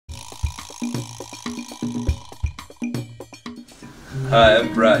Hi,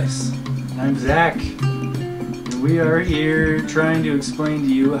 I'm Bryce. And I'm Zach. And we are here trying to explain to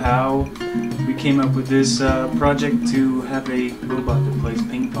you how we came up with this project to have a robot that plays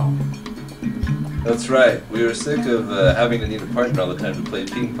ping pong. That's right. We were sick of having to need a partner all the time to play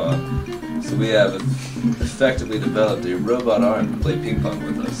ping pong, so we have effectively developed a robot arm to play ping pong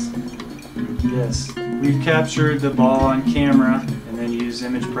with us. Yes. We've captured the ball on camera and then used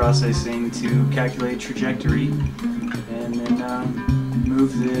image processing to calculate trajectory and then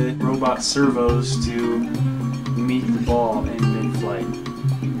move the robot servos to meet the ball in mid-flight.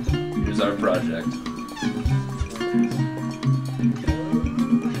 Here's our project.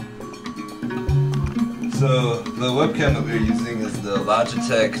 So the webcam that we're using is the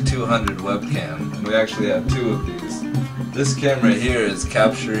Logitech 200 webcam, and we actually have two of these. This camera here is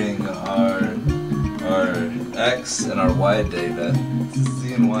capturing our X and our Y data. It's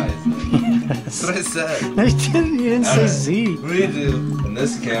Z and Y, isn't it? Yes. That's what I said. You didn't say Z. We do. And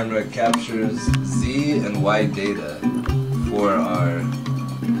this camera captures Z and Y data for our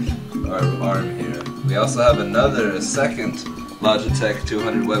arm here. We also have a second Logitech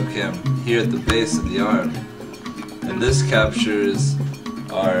 200 webcam here at the base of the arm, and this captures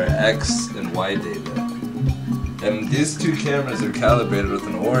our X and Y data. And these two cameras are calibrated with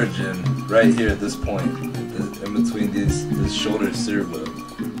an origin right here at this point, in between this shoulder servo.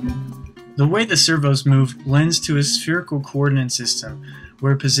 The way the servos move lends to a spherical coordinate system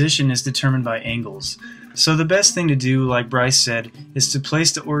where position is determined by angles. So the best thing to do, like Bryce said, is to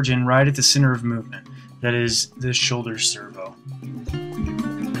place the origin right at the center of movement, that is, the shoulder servo.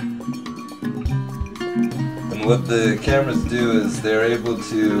 And what the cameras do is they're able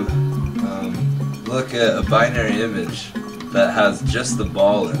to look at a binary image that has just the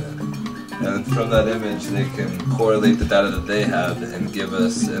ball in it. And from that image they can correlate the data that they have and give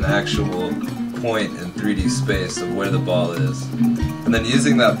us an actual point in 3D space of where the ball is. And then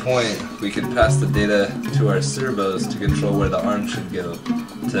using that point, we can pass the data to our servos to control where the arm should go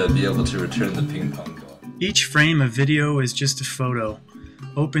to be able to return the ping pong ball. Each frame of video is just a photo.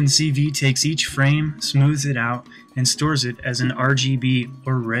 OpenCV takes each frame, smooths it out, and stores it as an RGB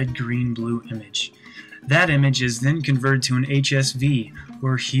or red, green, blue image. That image is then converted to an HSV,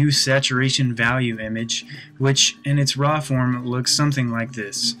 or hue saturation value image, which in its raw form looks something like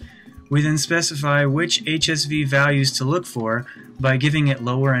this. We then specify which HSV values to look for by giving it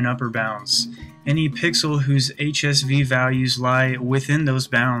lower and upper bounds. Any pixel whose HSV values lie within those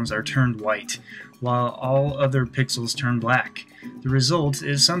bounds are turned white, while all other pixels turn black. The result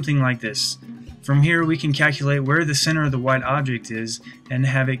is something like this. From here we can calculate where the center of the white object is and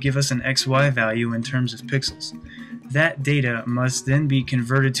have it give us an XY value in terms of pixels. That data must then be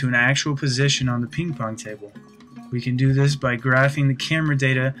converted to an actual position on the ping pong table. We can do this by graphing the camera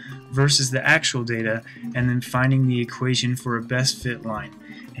data versus the actual data and then finding the equation for a best fit line.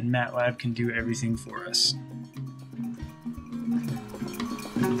 And MATLAB can do everything for us.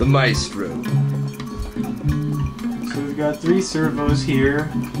 The Maestro. So we've got three servos here.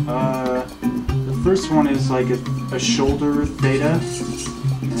 The first one is like a shoulder theta,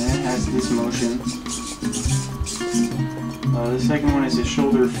 and it has this motion. The second one is a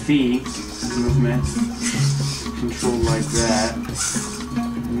shoulder phi movement, controlled like that.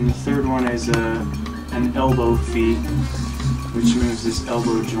 And the third one is an elbow phi, which moves this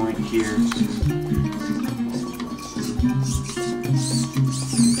elbow joint here.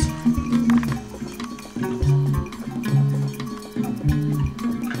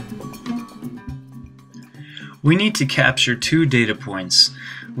 We need to capture two data points.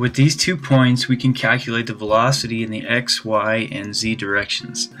 With these 2 points, we can calculate the velocity in the x, y, and z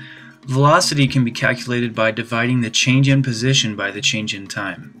directions. Velocity can be calculated by dividing the change in position by the change in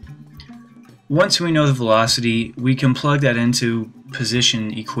time. Once we know the velocity, we can plug that into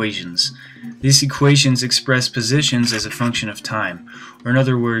position equations. These equations express positions as a function of time, or in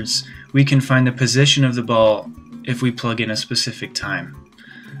other words, we can find the position of the ball if we plug in a specific time.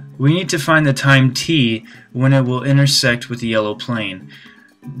 We need to find the time t when it will intersect with the yellow plane.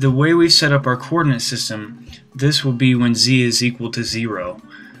 The way we've set up our coordinate system, this will be when z is equal to 0.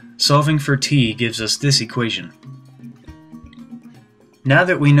 Solving for t gives us this equation. Now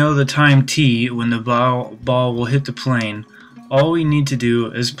that we know the time t when the ball will hit the plane, all we need to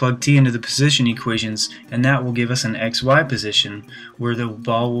do is plug t into the position equations, and that will give us an xy position where the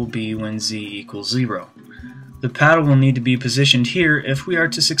ball will be when z equals 0. The paddle will need to be positioned here if we are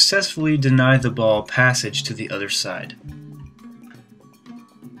to successfully deny the ball passage to the other side.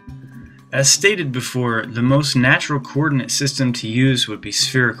 As stated before, the most natural coordinate system to use would be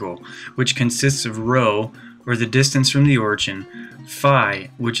spherical, which consists of rho, or the distance from the origin, phi,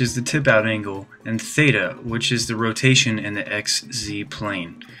 which is the tip-out angle, and theta, which is the rotation in the xz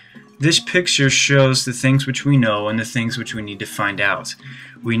plane. This picture shows the things which we know and the things which we need to find out.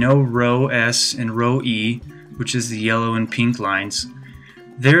 We know rho s and rho e, which is the yellow and pink lines.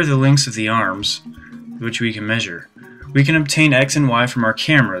 They're the lengths of the arms, which we can measure. We can obtain x and y from our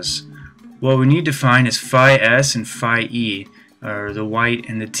cameras. What we need to find is phi s and phi e, or the white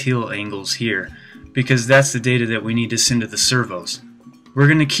and the teal angles here, because that's the data that we need to send to the servos. We're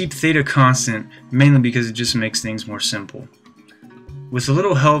going to keep theta constant, mainly because it just makes things more simple. With a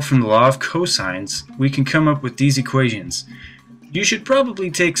little help from the law of cosines, we can come up with these equations. You should probably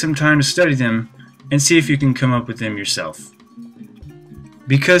take some time to study them and see if you can come up with them yourself.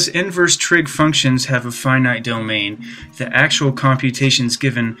 Because inverse trig functions have a finite domain, the actual computations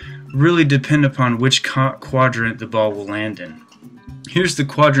given really depend upon which quadrant the ball will land in. Here's the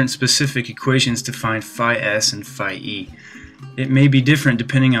quadrant-specific equations to find phi s and phi e. It may be different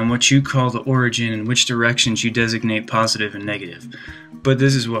depending on what you call the origin and which directions you designate positive and negative, but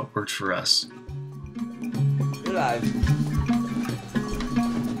this is what worked for us. You're live.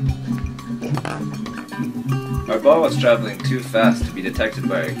 Our ball was traveling too fast to be detected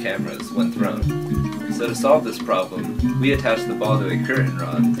by our cameras when thrown. So to solve this problem, we attached the ball to a curtain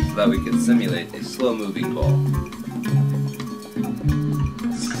rod so that we could simulate a slow-moving ball.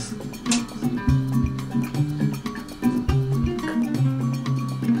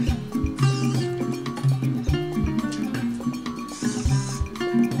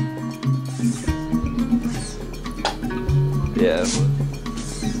 Yeah.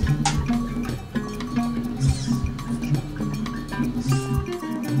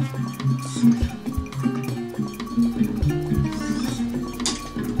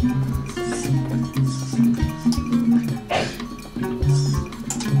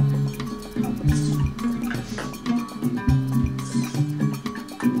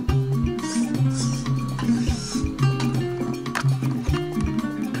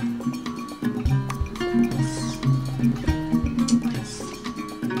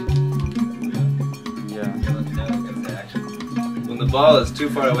 When the ball is too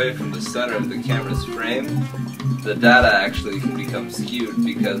far away from the center of the camera's frame, the data actually can become skewed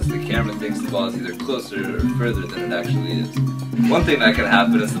because the camera thinks the ball is either closer or further than it actually is. One thing that can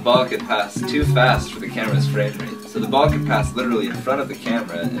happen is the ball can pass too fast for the camera's frame rate. So the ball can pass literally in front of the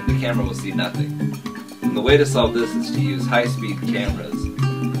camera and the camera will see nothing. And the way to solve this is to use high-speed cameras.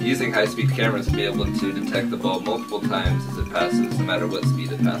 Using high-speed cameras will be able to detect the ball multiple times as it passes, no matter what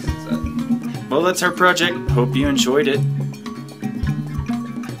speed it passes at. Well, that's our project. Hope you enjoyed it.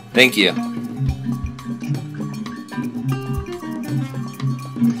 Thank you.